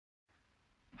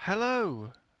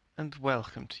Hello and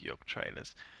welcome to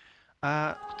YogTrailers.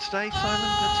 Today, Simon,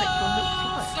 I'm going to take you on a little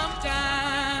flight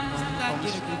on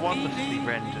this wonderfully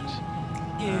rendered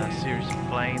series of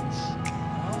planes,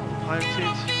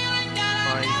 piloted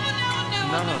by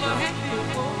none other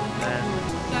than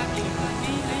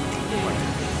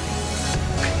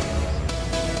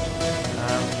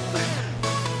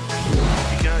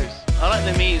he goes. I like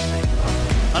the music.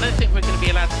 I don't think we're going to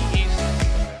be allowed to use this.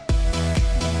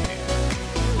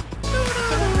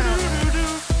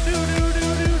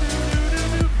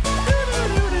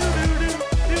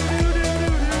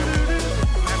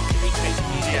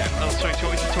 Sorry, do you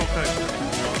want me to talk over?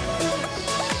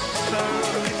 So,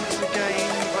 this is a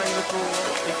game available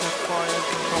in acquired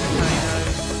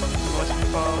volcanoes, nice and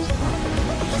fast.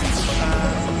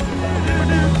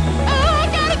 Oh, I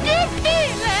got a good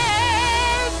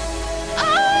feeling!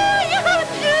 Oh, I got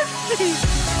a good feeling!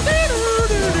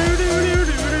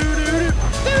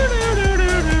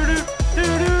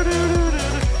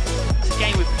 It's a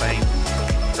game with planes,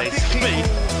 basically.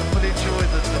 People enjoy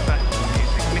the background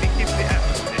music. I mean, it gives the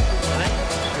atmosphere.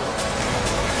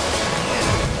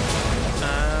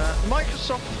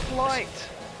 Microsoft Flight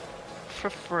for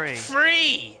free.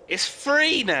 Free! It's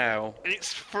free now.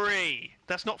 It's free.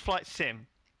 That's not Flight Sim.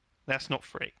 That's not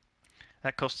free.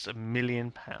 That costs £1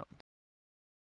 million.